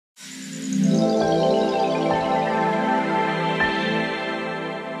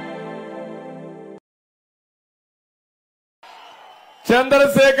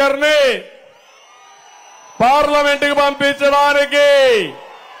చంద్రశేఖర్ ని పార్లమెంట్ కి పంపించడానికి.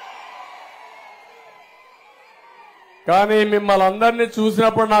 కానీ మిమ్మల్ని అందరినీ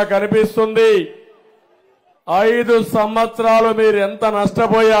చూసినప్పుడు నాకు అనిపిస్తుంది 5 సంవత్సరాలు మీరు ఎంత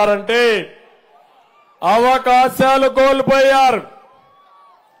నష్టపోయారంటే అవకాశాలు కోల్పోయారు,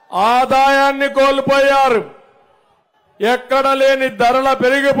 ఆదాయాన్ని కోల్పోయారు, ఎక్కడ లేని ధరలు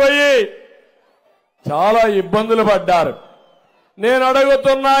పెరిగిపోయి చాలా ఇబ్బందులు పడ్డారు. నేను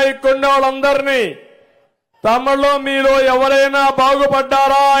అడుగుతున్నా ఇక్కడున్న వాళ్ళందరినీ, తమలో మీలో ఎవరైనా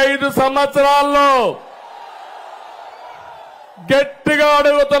బాగుపడ్డారా 5 సంవత్సరాల్లో? గట్టిగా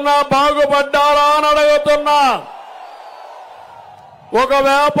అడుగుతున్నా, బాగుపడ్డారా అని అడుగుతున్నా. ఒక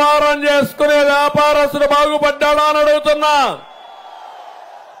వ్యాపారం చేసుకునే వ్యాపారస్తుడు బాగుపడ్డాడా అని అడుగుతున్నా.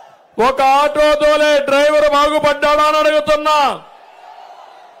 ఒక ఆటో తోలే డ్రైవర్ బాగుపడ్డాడా అని అడుగుతున్నా.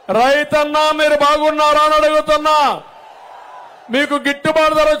 రైతన్నా మీరు బాగున్నారా అని అడుగుతున్నా. మీకు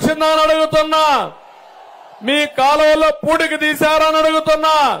గిట్టుబాటు ధర వచ్చిందా అని అడుగుతున్నా. మీ కాలువలో పూడికి తీశారా అని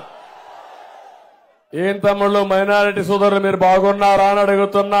అడుగుతున్నా. ఏం తమ్ముళ్ళు, మైనారిటీ సోదరులు మీరు బాగున్నారా అని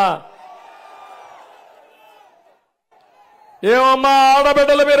అడుగుతున్నా. ఏమమ్మా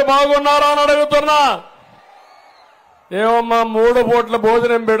ఆడబిడ్డలు మీరు బాగున్నారా అని అడుగుతున్నా. ఏమమ్మా 3 పూట్ల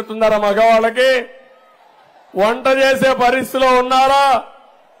భోజనం పెడుతున్నారా మగవాళ్ళకి? వంట చేసే పరిస్థితిలో ఉన్నారా?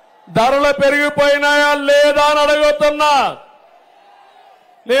 ధరలు పెరిగిపోయినాయా లేదా అని అడుగుతున్నా.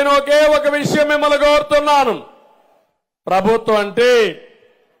 నేను ఒకే ఒక విషయం మిమ్మల్ని కోరుతున్నాను. ప్రభుత్వం అంటే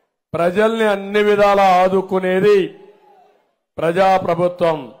ప్రజల్ని అన్ని విధాలా ఆదుకునేది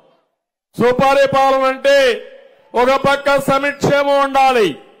ప్రజాప్రభుత్వం. సుపరిపాలన అంటే ఒక పక్క సంక్షేమం ఉండాలి,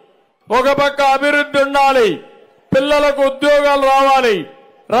 ఒక పక్క అభివృద్ధి ఉండాలి, పిల్లలకు ఉద్యోగాలు రావాలి,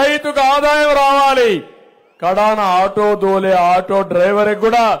 రైతుకు ఆదాయం రావాలి, కడాన ఆటో దోలే ఆటో డ్రైవర్కి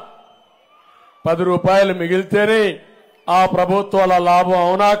కూడా 10 రూపాయలు మిగిలితేనే ఆ ప్రభుత్వాల లాభం.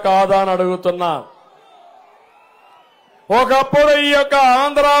 అవునా కాదా అని అడుగుతున్నా. ఒకప్పుడు ఈ యొక్క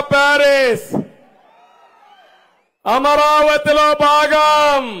ఆంధ్ర ప్యారిస్ అమరావతిలో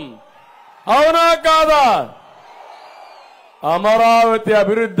భాగం. అవునా కాదా? అమరావతి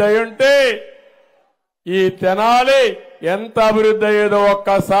అభివృద్ధి అయ్యుంటే ఈ తెనాలి ఎంత అభివృద్ధి అయ్యేదో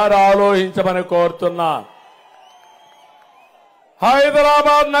ఒక్కసారి ఆలోచించమని కోరుతున్నా.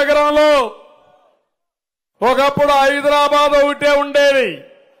 హైదరాబాద్ నగరంలో ఒకప్పుడు హైదరాబాద్ ఒకటే ఉండేది,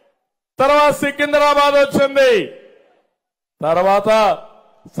 తర్వాత సికింద్రాబాద్ వచ్చింది, తర్వాత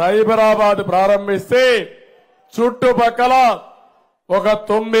సైబరాబాద్ ప్రారంభిస్తే చుట్టుపక్కల ఒక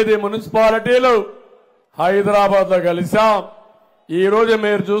 9 మున్సిపాలిటీలు హైదరాబాద్ లో కలిశాం. ఈ రోజు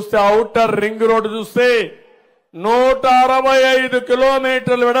మీరు చూస్తే ఔటర్ రింగ్ రోడ్డు చూస్తే 165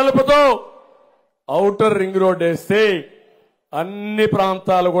 కిలోమీటర్ల వెడల్పుతో ఔటర్ రింగ్ రోడ్ వేస్తే అన్ని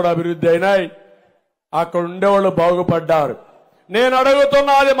ప్రాంతాలు కూడా అభివృద్ధి అయినాయి. అక్కడ ఉండేవాళ్ళు బాగుపడ్డారు. నేను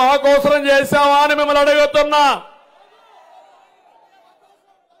అడుగుతున్నా, అది మా కోసం చేశామా అని మిమ్మల్ని అడుగుతున్నా.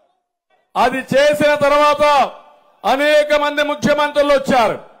 అది చేసిన తర్వాత అనేక మంది ముఖ్యమంత్రులు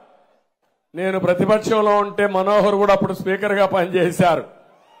వచ్చారు. నేను ప్రతిపక్షంలో ఉంటే మనోహర్ కూడా అప్పుడు స్పీకర్ గా పనిచేశారు.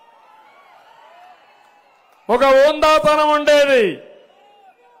 ఒక ఉందాతనం ఉండేది,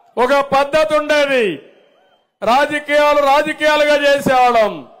 ఒక పద్ధతి ఉండేది, రాజకీయాలుగా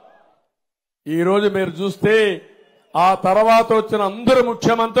చేసేవాళ్ళం. ఈ రోజు మీరు చూస్తే ఆ తర్వాత వచ్చిన అందరు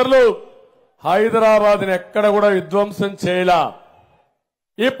ముఖ్యమంత్రులు హైదరాబాద్ని ఎక్కడ కూడా విధ్వంసం చేయలా.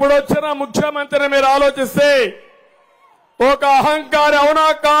 ఇప్పుడు వచ్చిన ముఖ్యమంత్రిని మీరు ఆలోచిస్తే ఒక అహంకారి. అవునా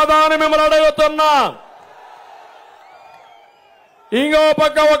కాదా అని మిమ్మల్ని అడుగుతున్నా. ఇంకో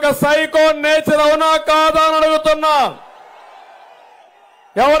పక్క ఒక సైకో నేచర్. అవునా కాదా అని అడుగుతున్నా.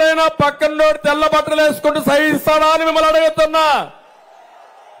 ఎవరైనా పక్కన తెల్ల బట్టలు వేసుకుంటూ సహిస్తాడా అని మిమ్మల్ని అడుగుతున్నా.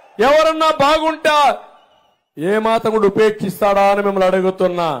 ఎవరన్నా బాగుంటా ఏ మాత్రం కూడా ఉపేక్షిస్తాడా అని మిమ్మల్ని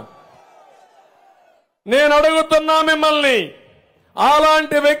అడుగుతున్నా. నేను అడుగుతున్నా మిమ్మల్ని,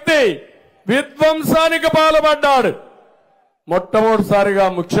 అలాంటి వ్యక్తి విధ్వంసానికి పాల్పడ్డాడు. మొట్టమొదటిసారిగా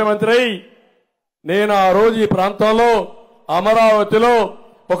ముఖ్యమంత్రి నేను ఆ రోజు ఈ ప్రాంతంలో అమరావతిలో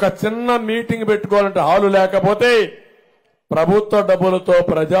ఒక చిన్న మీటింగ్ పెట్టుకోవాలంటే హాలు లేకపోతే ప్రభుత్వ డబ్బులతో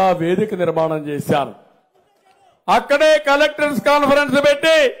ప్రజా వేదిక నిర్మాణం చేశాను. అక్కడే కలెక్టర్స్ కాన్ఫరెన్స్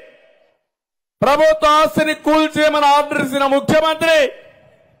పెట్టి ప్రభుత్వ ఆస్తిని కూల్చేయమని ఆర్డర్ ఇచ్చిన ముఖ్యమంత్రి.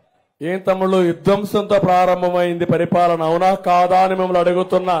 ఏం తమ్ముళ్ళు, విధ్వంసంతో ప్రారంభమైంది పరిపాలన. అవునా కాదా అని మిమ్మల్ని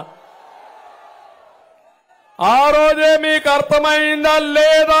అడుగుతున్నా. ఆ రోజే మీకు అర్థమైందా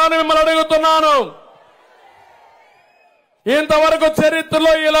లేదా అని మిమ్మల్ని అడుగుతున్నాను. ఇంతవరకు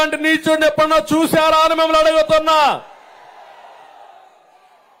చరిత్రలో ఇలాంటి నీచుడిని ఎప్పుడన్నా చూశారా అని మిమ్మల్ని అడుగుతున్నా.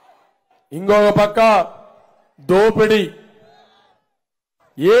 ఇంకొక పక్క దోపిడీ.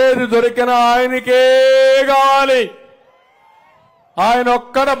 ఏది దొరికినా ఆయనకే కావాలి. ఆయన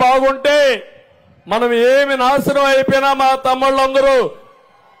ఒక్కడ బాగుంటే మనం ఏమి నాశనం అయిపోయినా మా తమ్ముళ్ళందరూ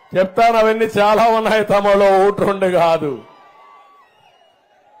చెప్తాను, అవన్నీ చాలా ఉన్నాయి తమ్ముళ్ళు, ఒకటి రెండు కాదు.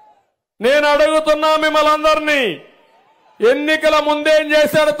 నేను అడుగుతున్నా మిమ్మల్ని అందరినీ, ఎన్నికల ముందేం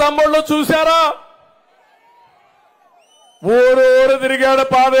చేశాడు తమ్ముళ్ళు చూశారా? ఊరు ఊరు తిరిగాడు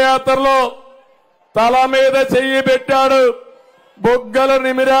పాదయాత్రలో, తల మీద చెయ్యి పెట్టాడు, బొగ్గలు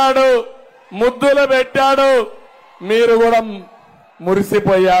నిమిరాడు, ముద్దులు పెట్టాడు. మీరు కూడా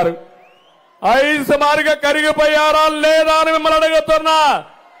మురిసిపోయారు. ఐసు మారిగా కరిగిపోయారా లేదా అని మిమ్మల్ని అడుగుతున్నా.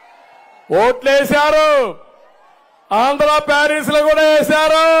 ఓట్లేశారు, ఆంధ్ర ప్యారిస్ లో కూడా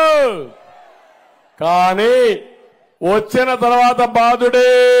వేశారు. కానీ వచ్చిన తర్వాత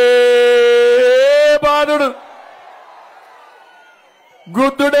బాధుడే బాధుడు,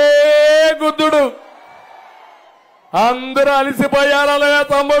 గుద్దుడే గుద్దుడు. అందరూ అలిసిపోయారా లేదా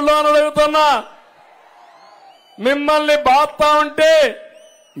తమ్ముళ్ళు అని అడుగుతున్నా. మిమ్మల్ని బాధతా ఉంటే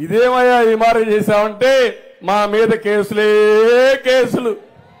ఇదేమయ్యా ఈ మారి చేశామంటే మా మీద కేసులే కేసులు.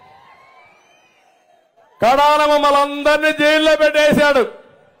 కడాన మమ్మల్ని అందరినీ జైల్లో పెట్టేశాడు.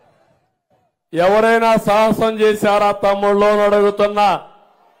 ఎవరైనా సాహసం చేశారా తమ్ముళ్ళు అని అడుగుతున్నా.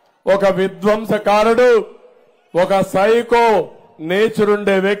 ఒక విధ్వంసకారుడు, ఒక సైకో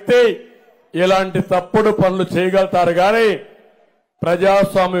నేచరుండే వ్యక్తి ఇలాంటి తప్పుడు పనులు చేయగలుగుతారు కానీ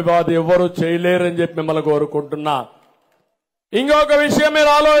ప్రజాస్వామ్యవాది ఎవరు చేయలేరని చెప్పి మిమ్మల్ని కోరుకుంటున్నా. ఇంకొక విషయం మీరు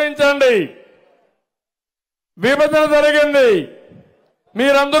ఆలోచించండి. విభజన జరిగింది,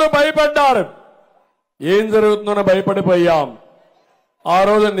 మీరందరూ భయపడ్డారు. ఏం జరుగుతుందో భయపడిపోయాం. ఆ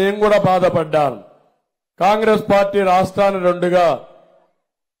రోజు నేను కూడా బాధపడ్డాను. కాంగ్రెస్ పార్టీ రాష్ట్రాన్ని రెండుగా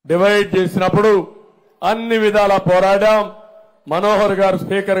డివైడ్ చేసినప్పుడు అన్ని విధాలా పోరాడాం. మనోహర్ గారు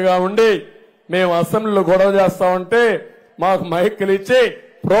స్పీకర్ గా ఉండి మేము అసెంబ్లీలో గొడవ చేస్తామంటే మాకు మైకులు ఇచ్చి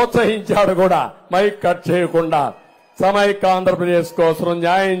ప్రోత్సహించాడు కూడా, మైక్ కట్ చేయకుండా సమైక్య ఆంధ్రప్రదేశ్ కోసం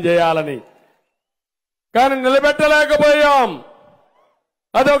న్యాయం చేయాలని. కానీ నిలబెట్టలేకపోయాం.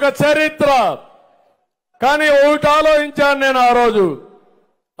 అదొక చరిత్ర. కానీ ఒకటి ఆలోచించాను నేను. ఆ రోజు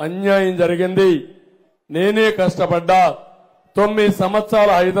అన్యాయం జరిగింది, నేనే కష్టపడ్డా. 9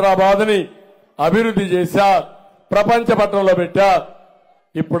 సంవత్సరాల హైదరాబాద్ ని అభివృద్ధి చేశా, ప్రపంచ పట్టణంలో పెట్టా.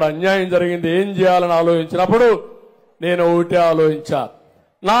 ఇప్పుడు అన్యాయం జరిగింది, ఏం చేయాలని ఆలోచించినప్పుడు నేను ఒకటే ఆలోచించా,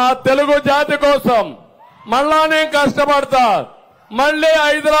 నా తెలుగు జాతి కోసం మళ్ళా నేను కష్టపడతా. మళ్లీ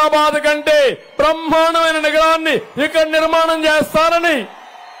హైదరాబాద్ కంటే బ్రహ్మాండమైన నగరాన్ని ఇక్కడ నిర్మాణం చేస్తానని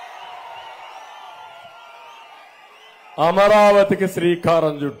అమరావతికి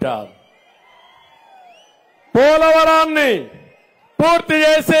శ్రీకారం చుట్టారు. పోలవరాన్ని పూర్తి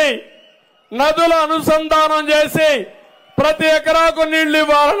చేసి నదుల అనుసంధానం చేసి ప్రతి ఎకరాకు నీళ్లు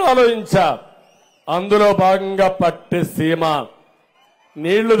ఇవ్వాలని ఆలోచించా. అందులో భాగంగా పట్టి సీమ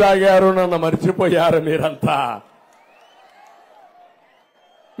నీళ్లు తాగారు, నన్ను మర్చిపోయారు మీరంతా.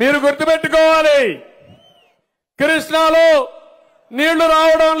 మీరు గుర్తుపెట్టుకోవాలి, కృష్ణాలో నీళ్లు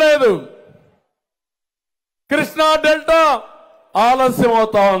రావడం లేదు. కృష్ణా డెల్టా ఆలస్యం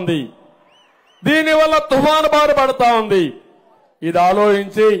అవుతా ఉంది, దీనివల్ల తుఫాను బారి పడతా ఉంది. ఇది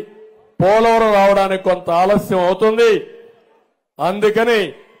ఆలోచించి పోలవరం రావడానికి కొంత ఆలస్యం అవుతుంది. అందుకని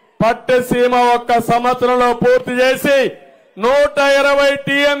పట్టసీమ ఒక్క సంవత్సరంలో పూర్తి చేసి 120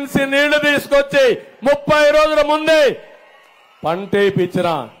 టీఎంసీ నీళ్లు తీసుకొచ్చి 30 రోజుల ముందే పంట వేయించిన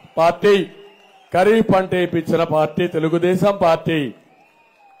పార్టీ, ఖరీఫ్ పంట వేయించిన పార్టీ తెలుగుదేశం పార్టీ.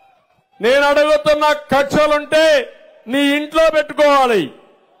 నేను అడుగుతున్న కక్షలుంటే నీ ఇంట్లో పెట్టుకోవాలి.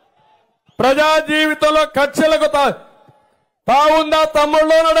 ప్రజా జీవితంలో కక్షలకు తావుందా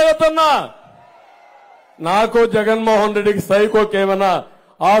తమ్ముళ్ళు అని అడుగుతున్నా. నాకు జగన్మోహన్ రెడ్డికి సైకోకి ఏమైనా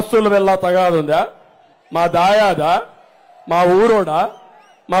ఆస్తులు వెళ్ళా తగాదుందా? మా దాయాదా? మా ఊరోడా?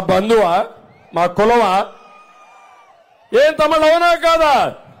 మా బంధువా? మా కులమా? ఏం తమ్ముళ్ళు, అవునా కాదా?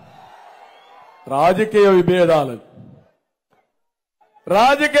 రాజకీయ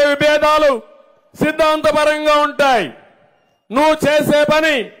విభేదాలు సిద్ధాంతపరంగా ఉంటాయి. నువ్వు చేసే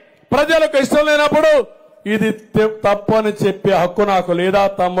పని ప్రజలకు ఇష్టం లేనప్పుడు ఇది తప్పు అని చెప్పే హక్కు నాకు లేదా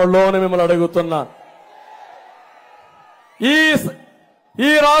తమ్ముళ్ళు అని మిమ్మల్ని అడుగుతున్నా.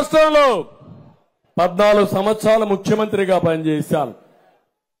 ఈ రాష్ట్రంలో 14 సంవత్సరాలు ముఖ్యమంత్రిగా పనిచేశాను,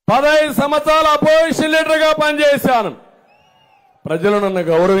 15 సంవత్సరాలు అపోజిషన్ లీడర్ గా పనిచేశాను. ప్రజలు నన్ను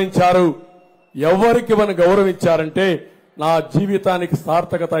గౌరవించారు. ఎవరికి మనం గౌరవించారంటే నా జీవితానికి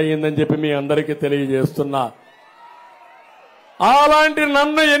సార్థకత అయ్యిందని చెప్పి మీ అందరికీ తెలియజేస్తున్నా. అలాంటి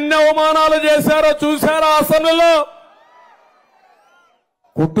నన్ను ఎన్ని అవమానాలు చేశారో చూశారా? అసెంబ్లీలో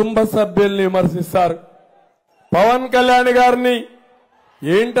కుటుంబ సభ్యుల్ని విమర్శిస్తారు. పవన్ కళ్యాణ్ గారిని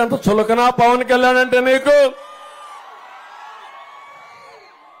ఏంటంత చులకనా పవన్ కళ్యాణ్ అంటే నీకు?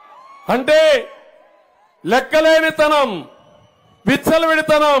 అంటే లెక్కలేనితనం,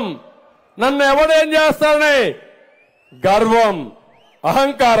 విచ్చలవిడితనం, నన్ను ఎవడేం చేస్తారని గర్వం,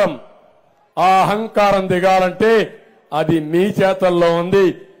 అహంకారం. ఆ అహంకారం దిగాలంటే అది మీ చేతల్లో ఉంది.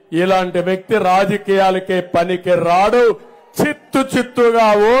 ఇలాంటి వ్యక్తి రాజకీయాలకే పనికి రాడు. చిత్తుగా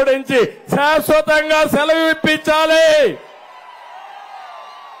ఓడించి శాశ్వతంగా సెలవు ఇప్పించాలి.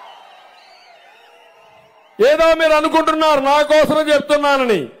 ఏదో మీరు అనుకుంటున్నారు నా కోసం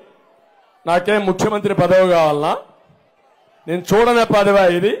చెప్తున్నానని. నాకేం ముఖ్యమంత్రి పదవి కావాలనా? నేను చూడనే పదవా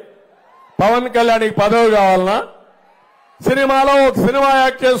ఇది? పవన్ కళ్యాణ్కి పదవి కావాలనా? సినిమాలో ఒక సినిమా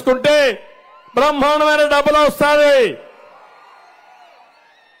యాక్ట్ చేసుకుంటే బ్రహ్మాండమైన డబ్బులు వస్తాయి.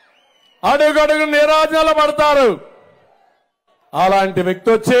 అడుగడుగు నిరాజనాలు పడతారు. అలాంటి వ్యక్తి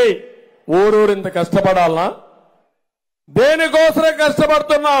వచ్చి ఊరూరు ఇంత కష్టపడాలనా? దేనికోసమే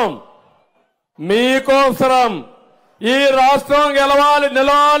కష్టపడుతున్నాం? మీకోసరం. ఈ రాష్ట్రం గెలవాలి,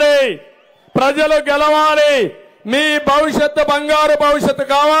 నిలవాలి, ప్రజలు గెలవాలి, మీ భవిష్యత్తు బంగారు భవిష్యత్తు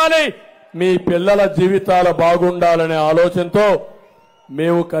కావాలి, మీ పిల్లల జీవితాలు బాగుండాలనే ఆలోచనతో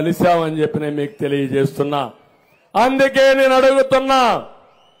మేము కలిశామని చెప్పి నేను మీకు తెలియజేస్తున్నా. అందుకే నేను అడుగుతున్నా,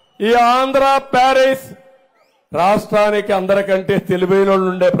 ఈ ఆంధ్ర ప్యారిస్ రాష్ట్రానికి అందరికంటే తెలివైన వాళ్ళు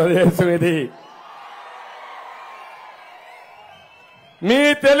ఉండే ప్రదేశం ఇది. మీ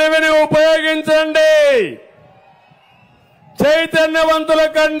తెలివిని ఉపయోగించండి, చైతన్యవంతుల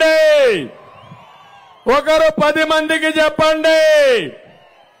కండి. ఒకరు 10 మందికి చెప్పండి.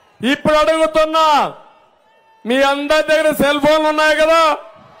 ఇప్పుడు అడుగుతున్నా, మీ అందరి దగ్గర సెల్ ఫోన్లు ఉన్నాయి కదా,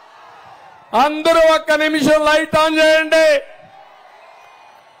 అందరూ 1 నిమిషం లైట్ ఆన్ చేయండి,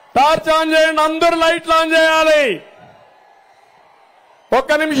 టార్చ్ ఆన్ చేయండి. అందరూ లైట్లు ఆన్ చేయాలి.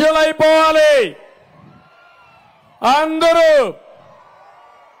 1 నిమిషంలో అయిపోవాలి. అందరూ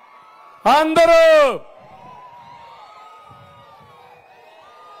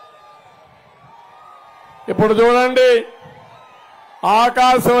ఇప్పుడు చూడండి,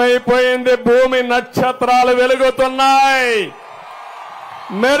 ఆకాశం అయిపోయింది, భూమి నక్షత్రాలు వెలుగుతున్నాయి,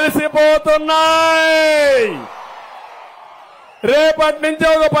 మెరిసిపోతున్నాయి. రేపటి నుంచి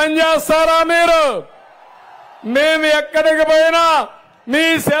ఒక పని చేస్తారా మీరు? మేము ఎక్కడికి పోయినా మీ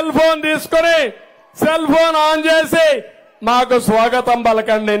సెల్ ఫోన్ తీసుకుని సెల్ ఫోన్ ఆన్ చేసి మాకు స్వాగతం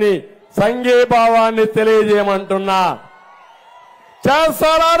పలకండి అని సంఘీభావాన్ని తెలియజేయమంటున్నా.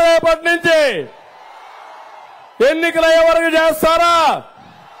 చేస్తారా? రేపటి నుంచి ఎన్నికలయ్యే వరకు చేస్తారా?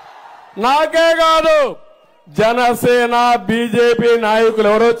 నాకే కాదు, జనసేన బీజేపీ నాయకులు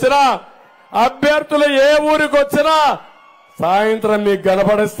ఎవరు వచ్చినా, అభ్యర్థులు ఏ ఊరికి వచ్చినా సాయంత్రం మీకు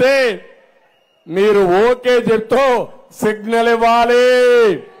కనపడిస్తే మీరు ఓకే చెప్తూ సిగ్నల్ ఇవ్వాలి.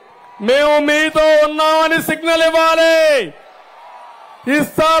 మేము మీతో ఉన్నామని సిగ్నల్ ఇవ్వాలి.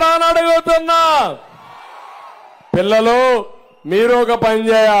 ఇస్తారా అని అడుగుతున్నా. పిల్లలు, మీరు ఒక పని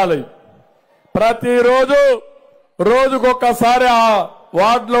చేయాలి. ప్రతిరోజు రోజుకొకసారి ఆ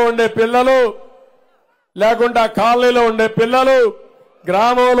వార్డులో ఉండే పిల్లలు, లేకుంటే కాలనీలో ఉండే పిల్లలు,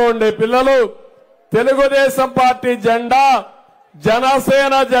 గ్రామంలో ఉండే పిల్లలు తెలుగుదేశం పార్టీ జెండా,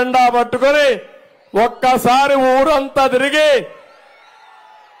 జనసేన జెండా పట్టుకొని ఒక్కసారి ఊరంతా తిరిగి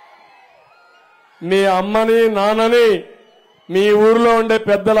మీ అమ్మని నాన్నని మీ ఊరిలో ఉండే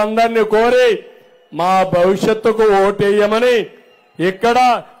పెద్దలందరినీ కోరి మా భవిష్యత్తుకు ఓటేయమని ఇక్కడ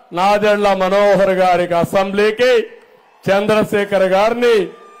నాదెండ్ల మనోహర్ గారికి అసెంబ్లీకి, చంద్రశేఖర్ గారిని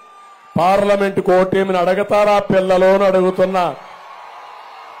పార్లమెంటుకు ఓటేయమని అడగతారా పిల్లలు అని అడుగుతున్నా.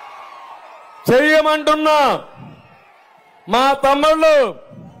 చెయ్యమంటున్నా. మా తమ్ముళ్ళు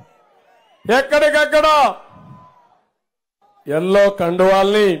ఎక్కడికక్కడ ఎల్లో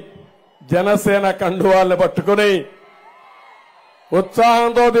కండువాల్ని, జనసేన కండువాల్ని పట్టుకుని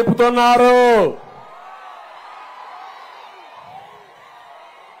ఉత్సాహంతో తిప్పుతున్నారు.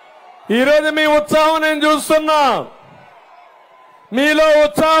 ఈరోజు మీ ఉత్సాహం నేను చూస్తున్నా. మీలో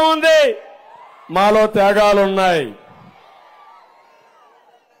ఉత్సాహం ఉంది, మాలో త్యాగాలున్నాయి.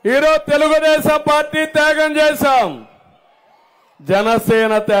 ఈరోజు తెలుగుదేశం పార్టీ త్యాగం చేశాం,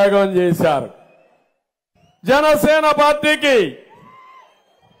 జనసేన త్యాగం చేశారు. జనసేన పార్టీకి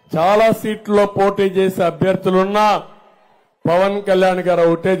చాలా సీట్లలో పోటీ చేసే అభ్యర్థులున్నా పవన్ కళ్యాణ్ గారు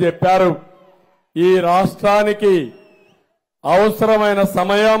ఒకటే చెప్పారు, ఈ రాష్ట్రానికి అవసరమైన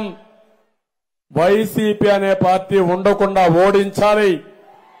సమయం వైసీపీ అనే పార్టీ ఉండకుండా ఓడించాలి,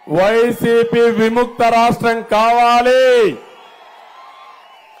 వైసీపీ విముక్త రాష్ట్రం కావాలి,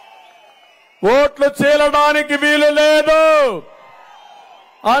 ఓట్లు చీలడానికి వీలు లేదు,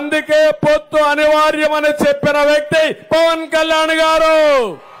 అందుకే పొత్తు అనివార్యమని చెప్పిన వ్యక్తి పవన్ కళ్యాణ్ గారు.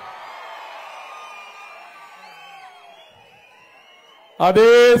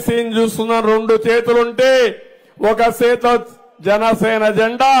 అదే సీన్ చూస్తున్న, 2 చేతులుంటే ఒక చేతిలో జనసేన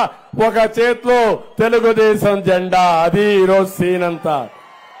జెండా, ఒక చేతిలో తెలుగుదేశం జెండా. అది ఈరోజు సీన్ అంతా.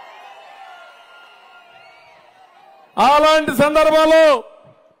 అలాంటి సందర్భంలో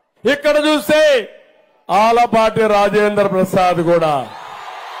ఇక్కడ చూస్తే ఆలపాటి రాజేంద్ర ప్రసాద్ కూడా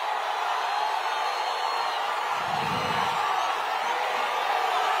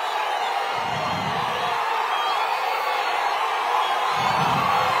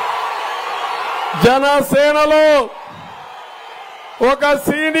జనసేనలో ఒక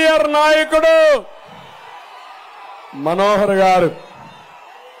సీనియర్ నాయకుడు మనోహర్ గారు.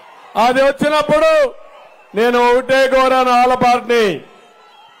 అది వచ్చినప్పుడు నేను ఒకటే కోరాను ఆలపాటిని,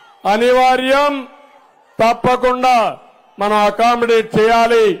 అనివార్యం, తప్పకుండా మనం అకామిడేట్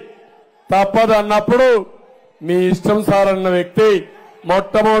చేయాలి, తప్పదన్నప్పుడు మీ ఇష్టం సార్ అన్న వ్యక్తి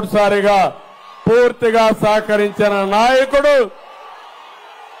మొట్టమొదటిసారిగా పూర్తిగా సహకరించిన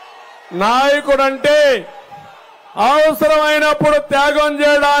నాయకుడంటే అవసరమైనప్పుడు త్యాగం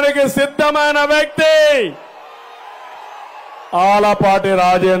చేయడానికి సిద్ధమైన వ్యక్తి ఆలపాటి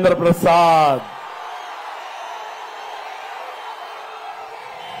రాజేంద్ర ప్రసాద్.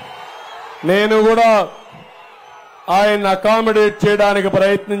 నేను కూడా ఆయన అకామిడేట్ చేయడానికి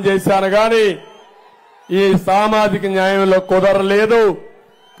ప్రయత్నం చేశాను, కానీ ఈ సామాజిక న్యాయంలో కుదరలేదు.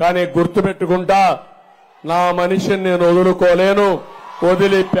 కానీ గుర్తుపెట్టుకుంటా, నా మనిషిని నేను వదులుకోలేను,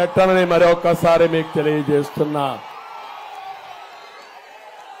 వదిలిపెట్టనని మరొకసారి మీకు తెలియజేస్తున్నా.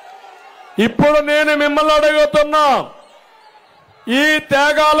 ఇప్పుడు నేను మిమ్మల్ని అడుగుతున్నా, ఈ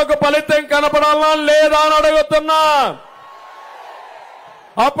త్యాగాలకు ఫలితం కనపడాలా లేదా అని అడుగుతున్నా.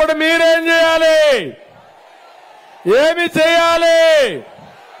 అప్పుడు మీరేం చేయాలి? ఏమి చేయాలి?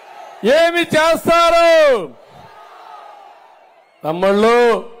 ఏమి చేస్తారు? తమ్ముళ్ళు,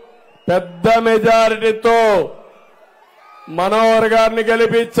 పెద్ద మెజారిటీతో మనోహర్ గారిని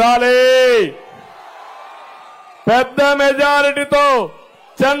గెలిపించాలి. పెద్ద మెజారిటీతో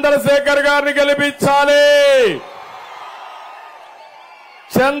చంద్రశేఖర్ గారిని గెలిపించాలి.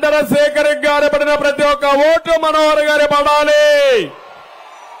 చంద్రశేఖర్ గారి పడిన ప్రతి ఒక్క ఓటు మనోహర్ గారి పడాలి.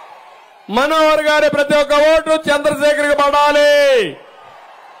 మనోహర్ గారి ప్రతి ఒక్క ఓటు చంద్రశేఖర్కి పడాలి.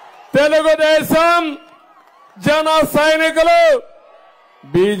 తెలుగుదేశం జన సైనికులు,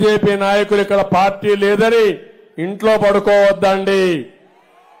 బీజేపీ నాయకులు ఇక్కడ పార్టీ లేదని ఇంట్లో పడుకోవద్దండి.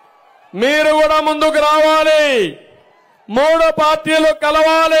 మీరు కూడా ముందుకు రావాలి. 3 పార్టీలు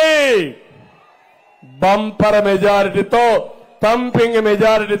కలవాలి. బంపర్ మెజారిటీతో, థంపింగ్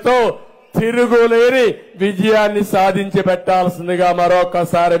మెజారిటీతో తిరుగులేని విజయాన్ని సాధించి పెట్టాల్సిందిగా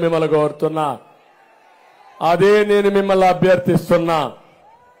మరొకసారి మిమ్మల్ని కోరుతున్నా. అదే నేను మిమ్మల్ని అభ్యర్థిస్తున్నా.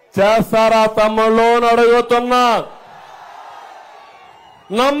 చేస్తారా తమ్ముళ్ళు అని అడుగుతున్నా.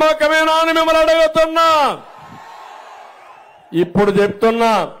 నమ్మకమేనా అని మిమ్మల్ని అడుగుతున్నా. ఇప్పుడు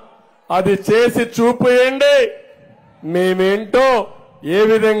చెప్తున్నా, అది చేసి చూపేయండి. మేమేంటో, ఏ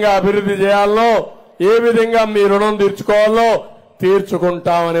విధంగా అభివృద్ధి చేయాలో, ఏ విధంగా మీ రుణం తీర్చుకోవాలో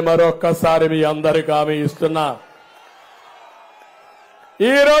తీర్చుకుంటామని మరొక్కసారి మీ అందరికీ హామీ ఇస్తున్నా.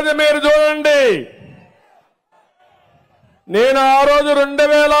 ఈ రోజు మీరు చూడండి, నేను ఆ రోజు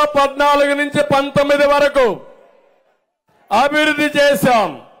 2014 నుంచి 19 వరకు అభివృద్ధి చేశాం.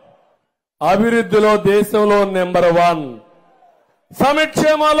 అభివృద్ధిలో దేశంలో నెంబర్ 1.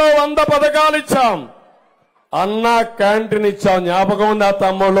 సంక్షేమంలో 100 పథకాలు ఇచ్చాం. అన్నా క్యాంటీన్ ఇచ్చాం. జ్ఞాపకం ఉంది ఆ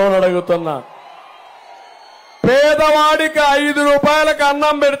తమ్ముళ్ళు అని అడుగుతున్నా. పేదవాడికి 5 రూపాయలకు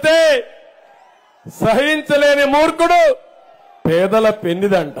అన్నం పెడితే సహించలేని మూర్ఖుడు పేదల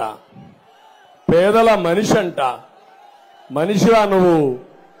పెన్నిదంట, పేదల మనిషి అంట. మనిషిరా నువ్వు?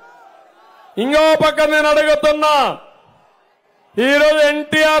 ఇంకో పక్క నేను అడుగుతున్నా, ఈరోజు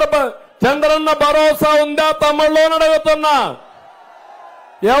ఎన్టీఆర్ చంద్రన్న భరోసా ఉందా తమ్ముళ్ళు అని అడుగుతున్నా.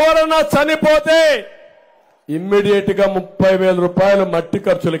 ఎవరన్నా చనిపోతే ఇమ్మీడియట్ గా 30,000 రూపాయలు మట్టి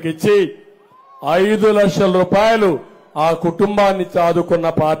ఖర్చులకు ఇచ్చి 5 లక్షల రూపాయలు ఆ కుటుంబాన్ని చాదుకున్న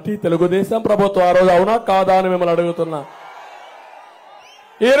పార్టీ తెలుగుదేశం ప్రభుత్వం. ఆ రోజు అవునా కాదా అని మిమ్మల్ని అడుగుతున్నా.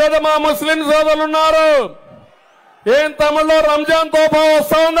 ఈరోజు మా ముస్లిం సోదరులు ఉన్నారు. ఏం తమిళలో రంజాన్ తోఫా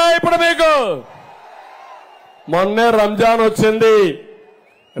వస్తా ఉందా ఇప్పుడు మీకు? మొన్నే రంజాన్ వచ్చింది.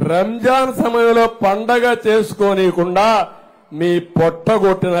 రంజాన్ సమయంలో పండగ చేసుకోనీయకుండా మీ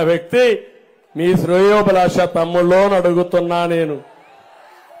పొట్టగొట్టిన వ్యక్తి మీ శ్రేయోభిలాష తమ్ముళ్ళు అని అడుగుతున్నా. నేను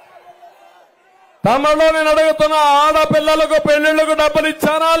తమ్ముళ్ళు నేను అడుగుతున్నా, ఆడపిల్లలకు పెళ్లిళ్లకు డబ్బులు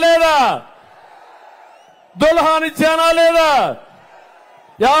ఇచ్చానా లేదా? దుల్హాన్ ఇచ్చానా లేదా?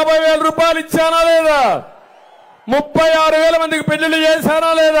 50,000 రూపాయలు ఇచ్చానా లేదా? 36,000 మందికి పెళ్లిళ్లు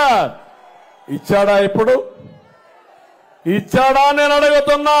చేశానా లేదా? ఇచ్చాడా? ఇప్పుడు ఇచ్చాడా నేను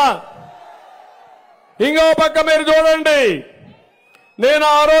అడుగుతున్నా. ఇంకో పక్క మీరు చూడండి, నేను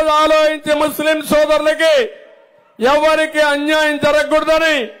ఆ రోజు ఆలోచించి ముస్లిం సోదరులకి ఎవరికి అన్యాయం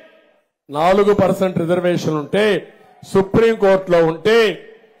జరగకూడదని 4% రిజర్వేషన్ ఉంటే సుప్రీంకోర్టులో ఉంటే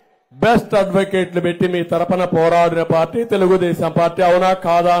బెస్ట్ అడ్వకేట్లు పెట్టి మీ తరపున పోరాడిన పార్టీ తెలుగుదేశం పార్టీ. అవునా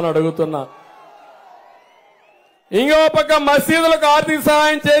కాదా అని అడుగుతున్నా. ఇంకో పక్క మసీదులకు ఆర్థిక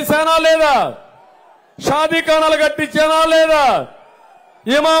సహాయం చేశానా లేదా? షాదీఖానాలు కట్టించానా లేదా?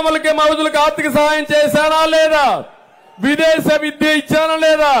 ఇమాములకి మౌజులకు ఆర్థిక సహాయం చేశానా లేదా? విదేశ విద్య ఇచ్చానా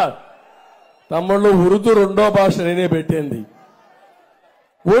లేదా? తమ్ముళ్ళు, ఉర్దూ 2వ భాష నేనే పెట్టింది.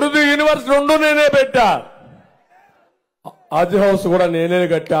 ఉర్దూ యూనివర్సిటీ 2 నేనే పెట్టా. హజ్ హౌస్ కూడా నేనే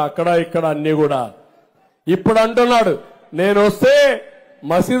కట్టా, అక్కడ ఇక్కడ అన్ని కూడా. ఇప్పుడు అంటున్నాడు నేను వస్తే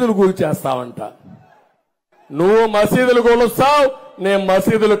మసీదులు కూల్చేస్తావంట. నువ్వు మసీదులు కూలుస్తావు, నేను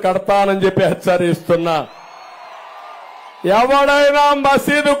మసీదులు కడతానని చెప్పి హెచ్చరిస్తున్నా. ఎవడైనా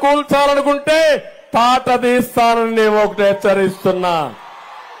మసీదు కూల్చాలనుకుంటే తాట తీస్తానని నేను ఒకటి హెచ్చరిస్తున్నా.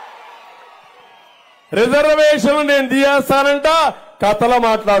 రిజర్వేషన్ నేను తీయేస్తానంట కథలు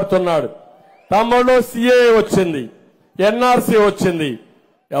మాట్లాడుతున్నాడు. తమ్ముళ్ళు, సిఏ వచ్చింది, ఎన్ఆర్సీ వచ్చింది.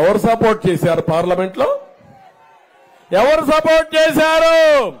 ఎవరు సపోర్ట్ చేశారు పార్లమెంట్ లో? ఎవరు సపోర్ట్ చేశారు?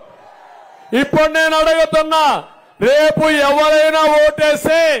 ఇప్పుడు నేను అడుగుతున్నా, రేపు ఎవరైనా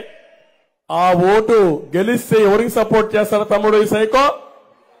ఓటేస్తే ఆ ఓటు గెలిస్తే ఎవరికి సపోర్ట్ చేస్తాడు తమ్ముడు? ఈ సైకో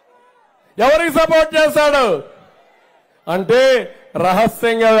ఎవరికి సపోర్ట్ చేస్తాడు? అంటే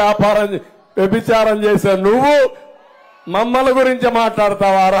రహస్యంగా వ్యభిచారం చేసే నువ్వు మమ్మల్ని గురించి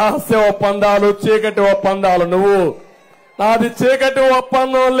మాట్లాడతావా? రహస్య ఒప్పందాలు, చీకటి ఒప్పందాలు. నువ్వు నాది చీకటి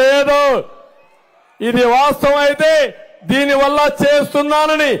ఒప్పందం లేదు. ఇది వాస్తవం అయితే దీనివల్ల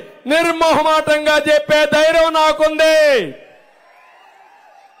చేస్తున్నానని నిర్మోహమాటంగా చెప్పే ధైర్యం నాకుంది.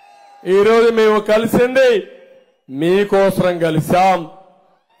 ఈరోజు మేము కలిసింది మీకోసం కలిశాం,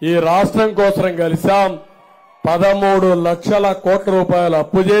 ఈ రాష్ట్రం కోసం కలిశాం. 13 లక్షల కోట్ల రూపాయలు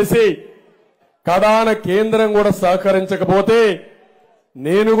అప్పు చేసి కడాన కేంద్రం కూడా సహకరించకపోతే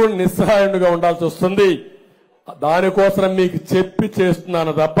నేను కూడా నిస్సహాయుడిగా ఉండాల్సి వస్తుంది. దానికోసం మీకు చెప్పి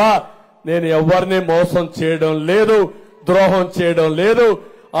చేస్తున్నాను తప్ప నేను ఎవరిని మోసం చేయడం లేదు, ద్రోహం చేయడం లేదు.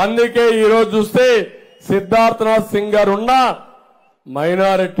 అందుకే ఈరోజు చూస్తే సిద్ధార్థనాథ్ సింగ్ గారు ఉన్న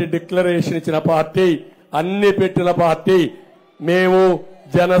మైనారిటీ డిక్లరేషన్ ఇచ్చిన పార్టీ, అన్ని పెట్టిన పార్టీ మేము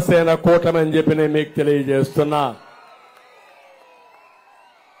జనసేన కూటమి అని చెప్పి నేను మీకు తెలియజేస్తున్నా.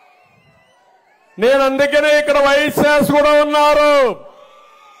 నేను అందుకనే ఇక్కడ వైశ్యాస్ కూడా ఉన్నారు.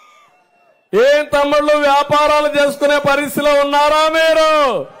 ఏం తమ్ముళ్ళు, వ్యాపారాలు చేసుకునే పరిస్థితిలో ఉన్నారా మీరు?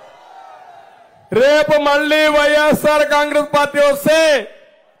 రేపు మళ్లీ వైఎస్ఆర్ కాంగ్రెస్ పార్టీ వస్తే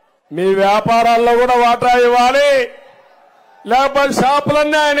మీ వ్యాపారాల్లో కూడా వాటా ఇవ్వాలి. లేకపోతే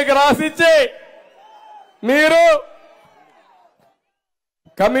షాపులన్నీ ఆయనకి రాసిచ్చి మీరు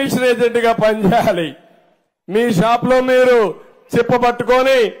కమిషన్ ఏజెంట్ గా పనిచేయాలి. మీ షాప్ లో మీరు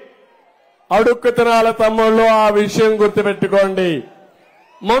చిప్పబట్టుకొని అడుక్కు తినాలి. తమ్ముళ్ళు, ఆ విషయం గుర్తుపెట్టుకోండి.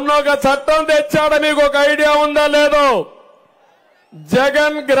 మొన్న ఒక చట్టం తెచ్చాడు, మీకు ఒక ఐడియా ఉందా లేదో?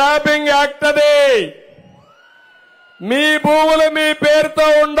 Jagan grabbing act. అది మీ భూములు మీ పేరుతో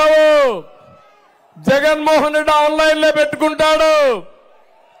ఉండవు. జగన్మోహన్ రెడ్డి ఆన్లైన్ లో పెట్టుకుంటాడు.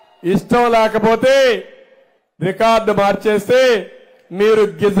 ఇష్టం లేకపోతే రికార్డు మార్చేస్తే మీరు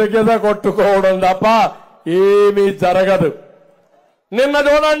గిజగిజ కొట్టుకోవడం తప్ప ఏమీ జరగదు. నిన్న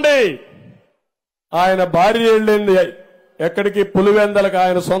చూడండి, ఆయన భార్య వెళ్ళింది ఎక్కడికి? పులివెందలకు,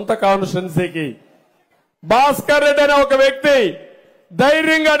 ఆయన సొంత కాన్స్టిట్యున్సీకి. భాస్కర్ రెడ్డి అనే ఒక వ్యక్తి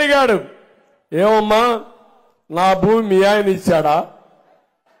ధైర్యంగా అడిగాడు, ఏమమ్మా నా భూమి మీ ఆయన ఇచ్చాడా?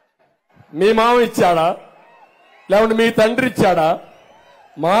 మీ మామ ఇచ్చాడా? లేకుంటే మీ తండ్రి ఇచ్చాడా?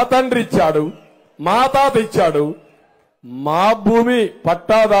 మా తండ్రి ఇచ్చాడు, మా తాత ఇచ్చాడు. మా భూమి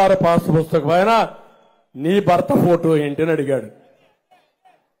పట్టాదారు పాస్ పుస్తకం పైన నీ భర్త ఫోటో ఏంటని అడిగాడు.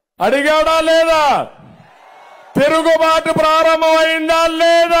 అడిగాడా లేదా? తిరుగుబాటు ప్రారంభమైందా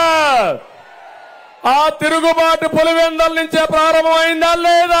లేదా? ఆ తిరుగుబాటు పులివెందల నుంచే ప్రారంభమైందా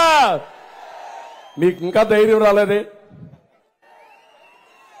లేదా? మీకు ఇంకా ధైర్యం రాలేదే?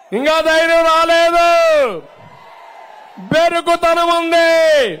 ఇంకా ధైర్యం రాలేదు. బెరుకుతనం ఉంది,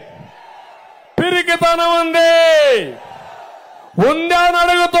 పిరికితనం ఉంది. ఉందా అని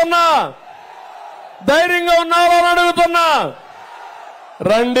అడుగుతున్నా. ధైర్యంగా ఉన్నావా అని అడుగుతున్నా.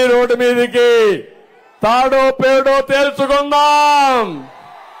 రండి రోడ్డు మీదికి, తాడో పేడో తేల్చుకుందాం.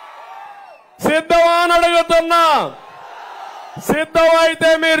 సిద్ధమా అని అడుగుతున్నా. సిద్ధమైతే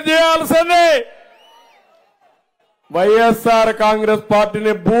మీరు చేయాల్సింది వైఎస్ఆర్ కాంగ్రెస్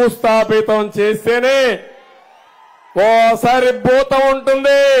పార్టీని భూస్థాపితం చేస్తేనే ఓసారి భూతం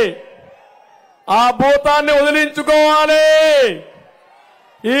ఉంటుంది. ఆ భూతాన్ని వదిలించుకోవాలి.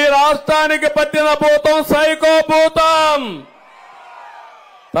 ఈ రాష్ట్రానికి పట్టిన భూతం సైకో భూతం.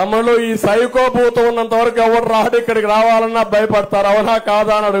 తమ్ముళ్ళు ఈ సైకో భూతం ఉన్నంత వరకు ఎవరు రాడు, ఇక్కడికి రావాలన్నా భయపడతారు. అవునా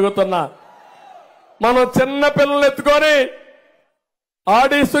కాదా అని అడుగుతున్నా. మనం చిన్న పిల్లలు ఎత్తుకొని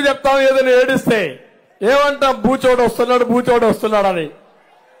ఆడిస్తూ చెప్తాం, ఏదైనా ఏడిస్తే ఏమంటాం, బూచోడు వస్తున్నాడు అని.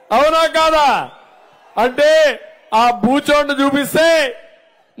 అవునా కాదా? అంటే ఆ బూచోడిని చూపిస్తే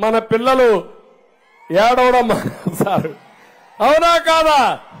మన పిల్లలు ఏడవడం సార్. అవునా కాదా?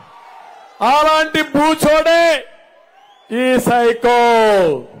 అలాంటి బూచోడే ఈ సైకో.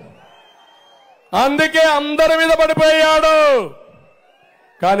 అందుకే అందరి మీద పడిపోయాడు.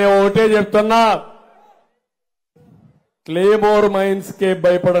 కానీ ఒకటే చెప్తున్నా, క్లేమోర్ మైన్స్ కి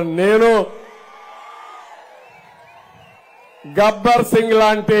భయపడను నేను. గబ్బర్ సింగ్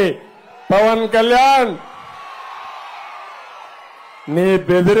లాంటి పవన్ కళ్యాణ్ నీ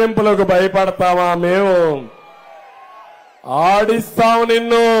బెదిరింపులకు భయపడతామా? మేము ఆడిస్తాం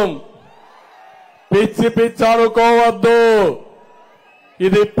నిన్ను. పిచ్చి పిచ్చి అనుకోవద్దు.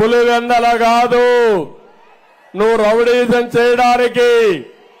 ఇది పులివెందల కాదు నువ్వు రౌడీజం చేయడానికి.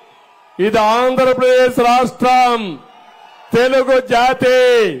 ఇది ఆంధ్రప్రదేశ్ రాష్ట్రం, తెలుగు జాతి,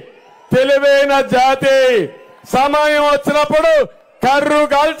 తెలివైన జాతి. సమయం వచ్చినప్పుడు కర్రు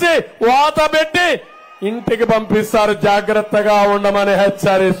కాల్చి వాత పెట్టి ఇంటికి పంపిస్తారు. జాగ్రత్తగా ఉండమని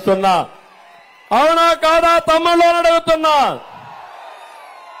హెచ్చరిస్తున్నా. అవునా కాదా తమ్ముళ్ళు అడుగుతున్నా.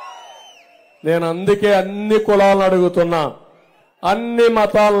 నేను అందుకే అన్ని కులాలను అడుగుతున్నా, అన్ని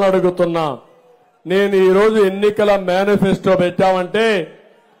మతాలను అడుగుతున్నా. నేను ఈరోజు ఎన్నికల మేనిఫెస్టో పెట్టామంటే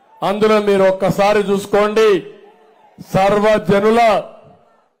అందులో మీరు ఒక్కసారి చూసుకోండి. సర్వజనుల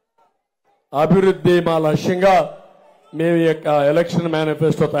అభివృద్ధి మా లక్ష్యంగా మేము ఈ యొక్క ఎలక్షన్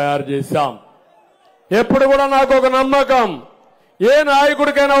మేనిఫెస్టో తయారు చేశాం. ఎప్పుడు కూడా నాకు ఒక నమ్మకం, ఏ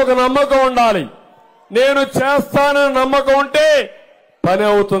నాయకుడికైనా ఒక నమ్మకం ఉండాలి. నేను చేస్తానని నమ్మకం ఉంటే పని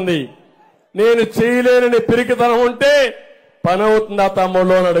అవుతుంది. నేను చేయలేనని పిరికితనం ఉంటే పని అవుతుందా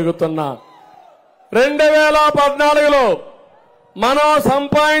తమ్ముళ్ళు అని అడుగుతున్నా. 2014లో మనం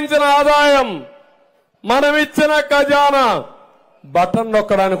సంపాదించిన ఆదాయం, మనమిచ్చిన ఖజానా బటన్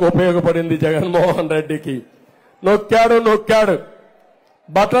నొక్కడానికి ఉపయోగపడింది జగన్మోహన్ రెడ్డికి. నొక్కాడు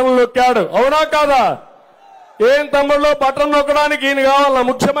బటన్ నొక్కాడు. అవునా కాదా? ఏం తమ్ముళ్ళు, బటన్ నొక్కడానికి ఈయన కావాలన్నా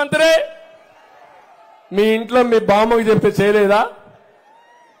ముఖ్యమంత్రి? మీ ఇంట్లో మీ బామ్మకి చెప్తే చేయలేదా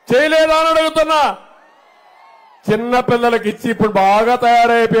అని అడుగుతున్నా. చిన్న పిల్లలకి ఇచ్చి ఇప్పుడు బాగా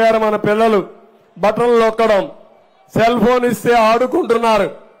తయారైపోయారు మన పిల్లలు. బటన్లు నొక్కడం, సెల్ ఫోన్ ఇస్తే ఆడుకుంటున్నారు,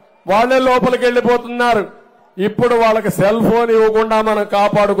 వాళ్లే లోపలికి వెళ్లిపోతున్నారు. ఇప్పుడు వాళ్ళకి సెల్ ఫోన్ ఇవ్వకుండా మనం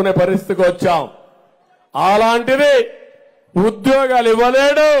కాపాడుకునే పరిస్థితికి వచ్చాం. అలాంటిది ఉద్యోగాలు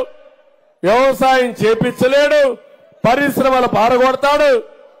ఇవ్వలేడు, వ్యవసాయం చేపించలేడు, పరిశ్రమలు పారగొడతాడు,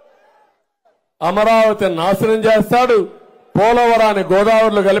 అమరావతి నాశనం చేస్తాడు, పోలవరాన్ని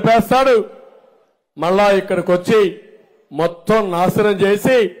గోదావరిలో కలిపేస్తాడు. మళ్ళా ఇక్కడికి వచ్చి మొత్తం నాశనం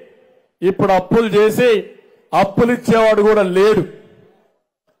చేసి ఇప్పుడు అప్పులు చేసి అప్పులు ఇచ్చేవాడు కూడా లేడు.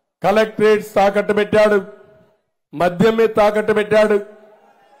 కలెక్టరేట్స్ తాకట్టు పెట్టాడు, మద్యం మీద తాకట్టు పెట్టాడు.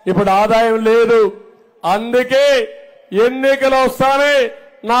 ఇప్పుడు ఆదాయం లేదు. అందుకే ఎన్నికలు వస్తానే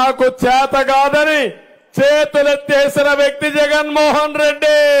నాకు చేత కాదని చేతులెత్తేసిన వ్యక్తి జగన్మోహన్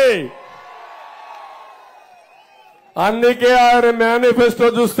రెడ్డి. అందుకే ఆయన మేనిఫెస్టో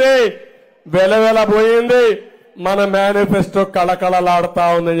చూస్తే వెలవెలబోయింది. మన మేనిఫెస్టో కళకళలాడుతా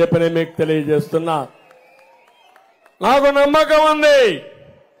ఉందని చెప్పి నేను మీకు తెలియజేస్తున్నా. నాకు నమ్మకం ఉంది.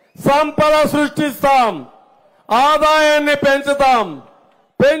 సంపద సృష్టిస్తాం, ఆదాయాన్ని పెంచుతాం,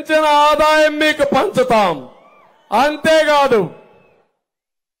 పెంచిన ఆదాయం మీకు పంచుతాం. అంతేకాదు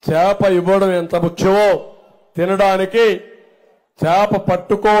చేప ఇవ్వడం ఎంత ముఖ్యమో తినడానికి చేప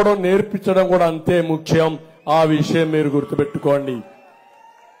పట్టుకోవడం నేర్పించడం కూడా అంతే ముఖ్యం. ఆ విషయం మీరు గుర్తుపెట్టుకోండి.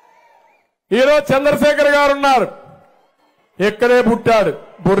 ఈరోజు చంద్రశేఖర్ గారు ఉన్నారు, ఇక్కడే పుట్టాడు,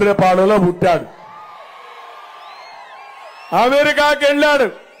 బుర్రెపాడులో పుట్టాడు, అమెరికాకి వెళ్ళాడు.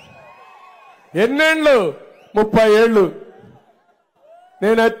 ఎన్నేళ్లు? 30 ఏళ్లు.